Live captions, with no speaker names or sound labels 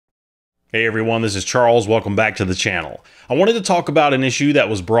Hey everyone, this is Charles. Welcome back to the channel. I wanted to talk about an issue that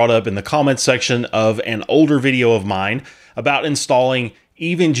was brought up in the comments section of an older video of mine about installing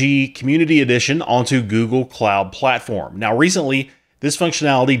EVE-NG Community Edition onto Google Cloud Platform. Now recently, this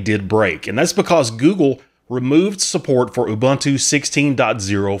functionality did break, and that's because Google removed support for Ubuntu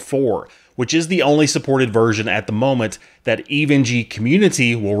 16.04, which is the only supported version at the moment that EVE-NG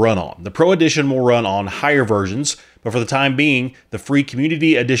Community will run on. The Pro Edition will run on higher versions, but for the time being, the free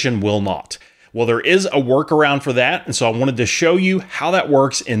Community Edition will not. Well, there is a workaround for that, and so I wanted to show you how that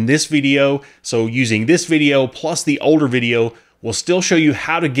works in this video. So using this video plus the older video, we'll still show you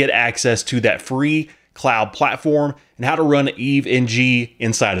how to get access to that free cloud platform and how to run EVE-NG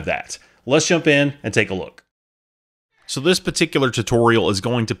inside of that. Let's jump in and take a look. So this particular tutorial is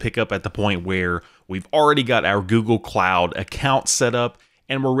going to pick up at the point where we've already got our Google Cloud account set up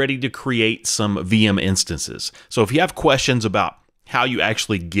and we're ready to create some VM instances. So if you have questions about how you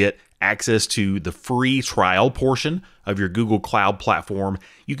actually get access to the free trial portion of your Google Cloud platform,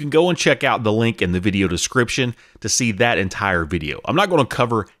 you can go and check out the link in the video description to see that entire video. I'm not going to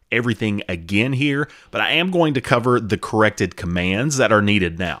cover everything again here, but I am going to cover the corrected commands that are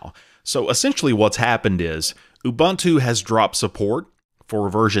needed now. So essentially what's happened is Ubuntu has dropped support for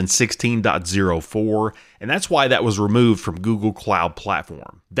version 16.04, and that's why that was removed from Google Cloud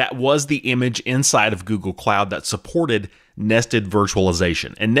Platform. That was the image inside of Google Cloud that supported nested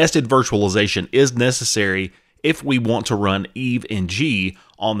virtualization, and nested virtualization is necessary if we want to run EVE-NG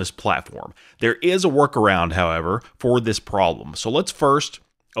on this platform. There is a workaround, however, for this problem. So let's first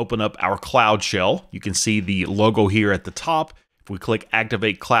open up our Cloud Shell. You can see the logo here at the top. If we click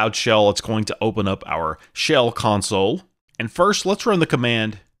Activate Cloud Shell, it's going to open up our shell console. And first, let's run the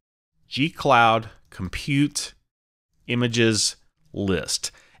command gcloud compute images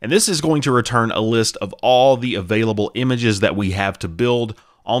list. And this is going to return a list of all the available images that we have to build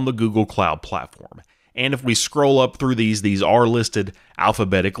on the Google Cloud platform. And if we scroll up through these are listed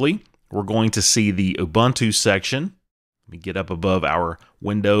alphabetically. We're going to see the Ubuntu section. Let me get up above our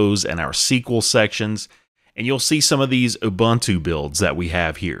Windows and our SQL sections. And you'll see some of these Ubuntu builds that we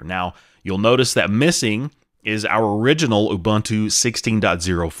have here. Now, you'll notice that missing is our original Ubuntu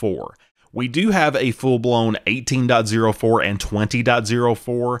 16.04. We do have a full-blown 18.04 and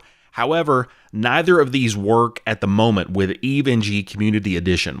 20.04. However, neither of these work at the moment with EVE-NG Community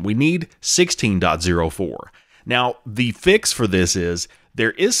Edition. We need 16.04. Now, the fix for this is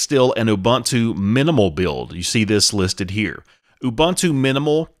there is still an Ubuntu Minimal build. You see this listed here. Ubuntu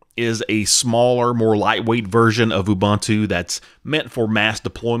Minimal is a smaller, more lightweight version of Ubuntu that's meant for mass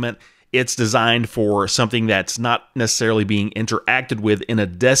deployment. It's designed for something that's not necessarily being interacted with in a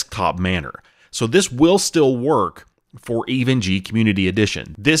desktop manner. So this will still work for EVE-NG Community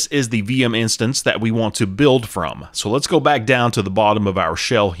Edition. This is the VM instance that we want to build from. So let's go back down to the bottom of our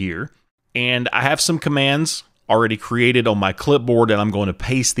shell here. And I have some commands already created on my clipboard, and I'm going to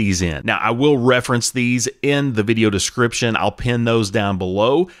paste these in. Now, I will reference these in the video description. I'll pin those down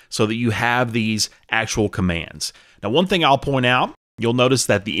below so that you have these actual commands. Now, one thing I'll point out, you'll notice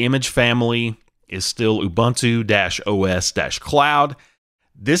that the image family is still Ubuntu-OS-Cloud.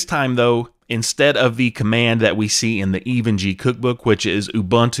 This time, though, instead of the command that we see in the EVE-NG cookbook, which is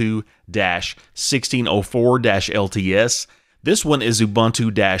Ubuntu-1604-LTS, this one is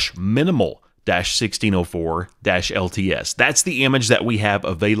Ubuntu-Minimal 1604-LTS. That's the image that we have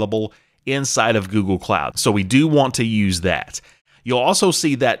available inside of Google Cloud. So we do want to use that. You'll also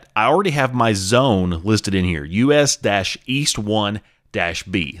see that I already have my zone listed in here,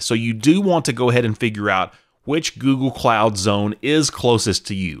 US-East1-B. So you do want to go ahead and figure out which Google Cloud zone is closest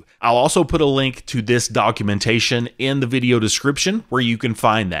to you. I'll also put a link to this documentation in the video description where you can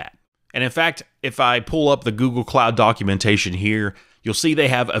find that. And in fact, if I pull up the Google Cloud documentation here, you'll see they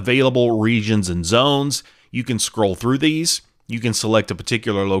have available regions and zones. You can scroll through these. You can select a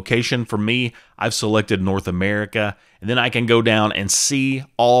particular location. For me, I've selected North America, and then I can go down and see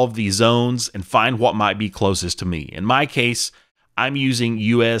all of the zones and find what might be closest to me. In my case, I'm using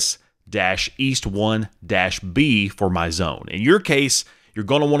US-East1-B for my zone. In your case, you're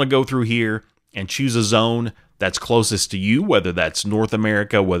going to want to go through here and choose a zone that's closest to you, whether that's North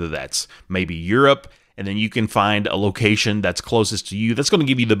America, whether that's maybe Europe, and then you can find a location that's closest to you that's going to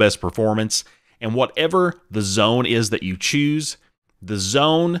give you the best performance. And whatever the zone is that you choose, the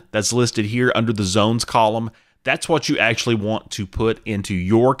zone that's listed here under the zones column, that's what you actually want to put into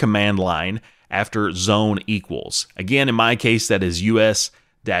your command line after zone equals. Again, in my case, that is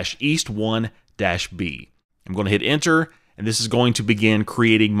US-East1-B. I'm going to hit enter, and this is going to begin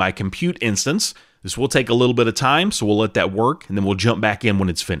creating my compute instance. This will take a little bit of time, so we'll let that work, and then we'll jump back in when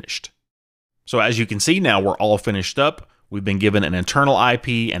it's finished. So as you can see now, we're all finished up We've been given an internal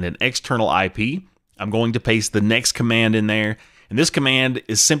IP and an external IP. I'm going to paste the next command in there, and this command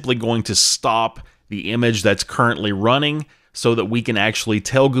is simply going to stop the image that's currently running so that we can actually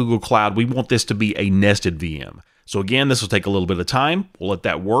tell Google Cloud we want this to be a nested VM. So again, this will take a little bit of time. We'll let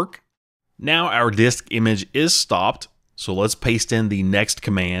that work. Now our disk image is stopped, so let's paste in the next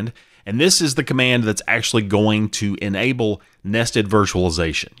command. And this is the command that's actually going to enable nested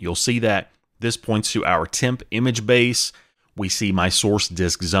virtualization. You'll see that this points to our temp image base. We see my source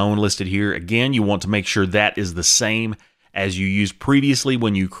disk zone listed here. Again, you want to make sure that is the same as you used previously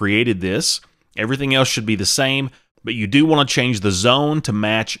when you created this. Everything else should be the same, but you do want to change the zone to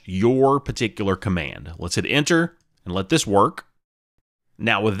match your particular command. Let's hit enter and let this work.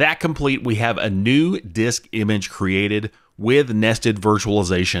 Now with that complete, we have a new disk image created with nested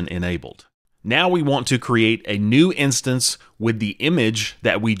virtualization enabled. Now we want to create a new instance with the image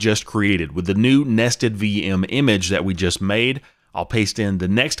that we just created, with the new nested VM image that we just made. I'll paste in the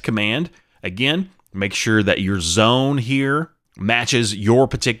next command. Again, make sure that your zone here matches your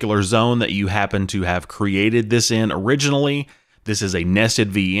particular zone that you happen to have created this in originally. This is a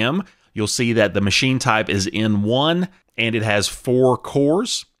nested VM. You'll see that the machine type is N1 and it has 4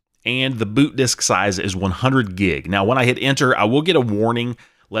 cores. And the boot disk size is 100 gig. Now, when I hit enter, I will get a warning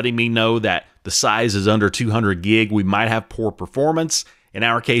letting me know that the size is under 200 gig. We might have poor performance. In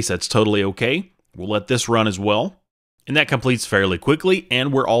our case, that's totally okay. We'll let this run as well. And that completes fairly quickly,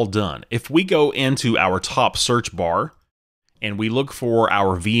 and we're all done. If we go into our top search bar and we look for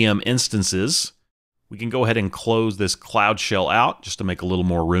our VM instances, we can go ahead and close this Cloud Shell out just to make a little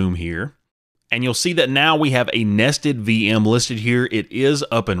more room here. And you'll see that now we have a nested VM listed here. It is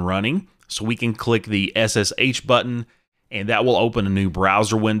up and running. So we can click the SSH button and that will open a new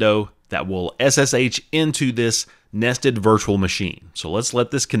browser window that will SSH into this nested virtual machine. So let's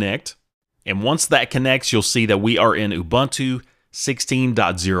let this connect. And once that connects, you'll see that we are in Ubuntu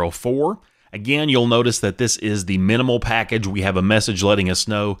 16.04. Again, you'll notice that this is the minimal package. We have a message letting us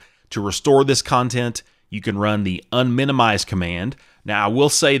know to restore this content, you can run the unminimize command. Now, I will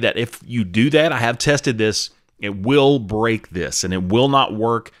say that if you do that, I have tested this, it will break this and it will not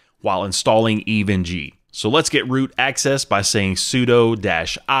work while installing EVE-NG. So let's get root access by saying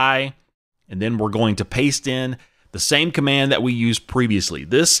sudo-i, and then we're going to paste in the same command that we used previously.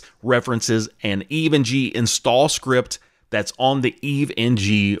 This references an EVE-NG install script that's on the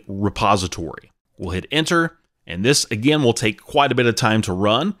EVE-NG repository. We'll hit enter, and this again will take quite a bit of time to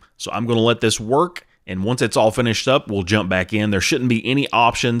run. So I'm going to let this work. And once it's all finished up, we'll jump back in. There shouldn't be any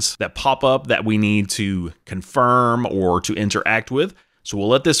options that pop up that we need to confirm or to interact with. So we'll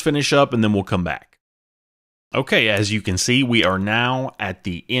let this finish up and then we'll come back. Okay, as you can see, we are now at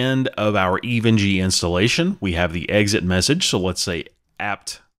the end of our EVE-NG installation. We have the exit message. So let's say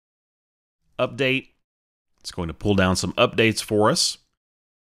apt update. It's going to pull down some updates for us.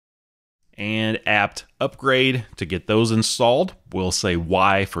 And apt upgrade to get those installed. We'll say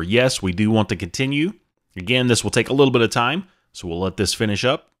Y for yes, we do want to continue. Again, this will take a little bit of time, so we'll let this finish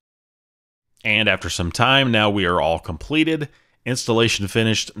up. And after some time, now we are all completed. Installation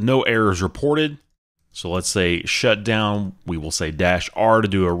finished, no errors reported. So let's say shut down. We will say -R to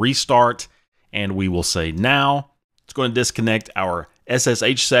do a restart, and we will say now. It's going to disconnect our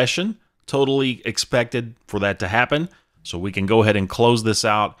SSH session. Totally expected for that to happen. So we can go ahead and close this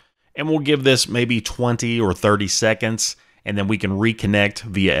out. And we'll give this maybe 20 or 30 seconds, and then we can reconnect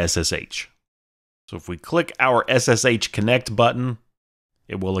via SSH. So if we click our SSH connect button,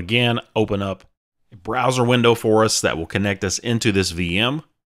 it will again open up a browser window for us that will connect us into this VM.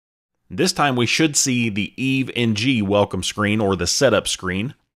 This time we should see the EVE-NG welcome screen or the setup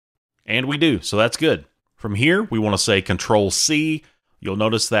screen, and we do, so that's good. From here, we want to say Control-C. You'll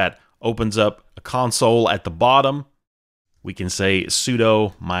notice that opens up a console at the bottom. We can say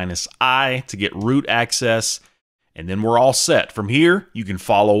sudo -i to get root access, and then we're all set. From here, you can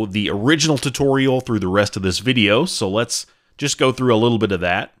follow the original tutorial through the rest of this video, so let's just go through a little bit of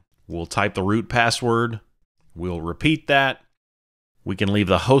that. We'll type the root password. We'll repeat that. We can leave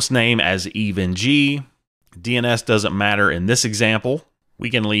the host name as EVE-NG. DNS doesn't matter in this example. We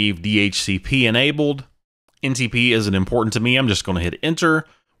can leave DHCP enabled. NTP isn't important to me. I'm just going to hit enter.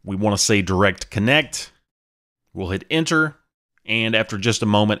 We want to say direct connect. We'll hit enter, and after just a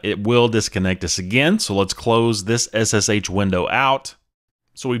moment, it will disconnect us again. So let's close this SSH window out.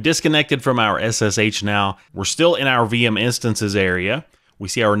 So we've disconnected from our SSH now. We're still in our VM instances area. We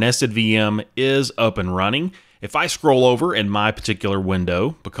see our nested VM is up and running. If I scroll over in my particular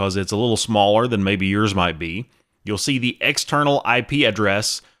window, because it's a little smaller than maybe yours might be, you'll see the external IP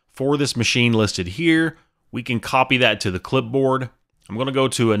address for this machine listed here. We can copy that to the clipboard. I'm going to go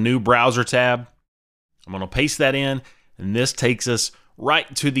to a new browser tab. I'm going to paste that in, And this takes us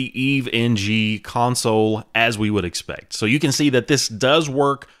right to the EVE-NG console as we would expect. So you can see that this does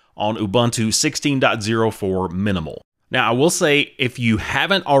work on Ubuntu 16.04 minimal. Now, I will say, if you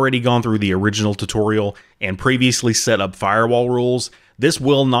haven't already gone through the original tutorial and previously set up firewall rules, this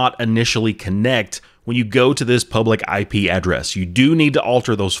will not initially connect when you go to this public IP address. You do need to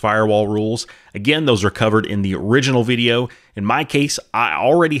alter those firewall rules. Again, those are covered in the original video. In my case, I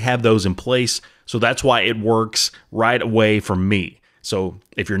already have those in place, so that's why it works right away for me. So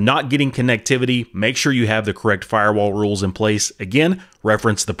if you're not getting connectivity, make sure you have the correct firewall rules in place. Again,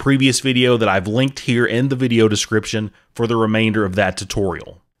 reference the previous video that I've linked here in the video description for the remainder of that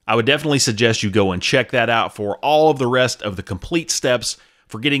tutorial. I would definitely suggest you go and check that out for all of the rest of the complete steps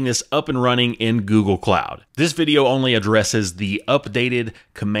for getting this up and running in Google Cloud. This video only addresses the updated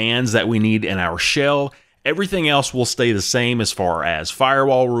commands that we need in our shell. Everything else will stay the same as far as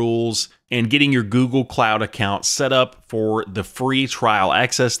firewall rules and getting your Google Cloud account set up for the free trial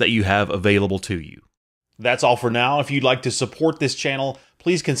access that you have available to you. That's all for now. If you'd like to support this channel,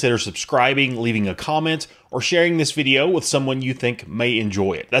 please consider subscribing, leaving a comment, or sharing this video with someone you think may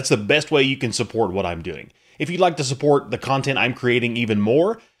enjoy it. That's the best way you can support what I'm doing. If you'd like to support the content I'm creating even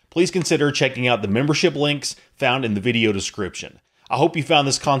more, please consider checking out the membership links found in the video description. I hope you found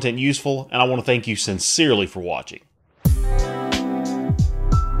this content useful, and I want to thank you sincerely for watching.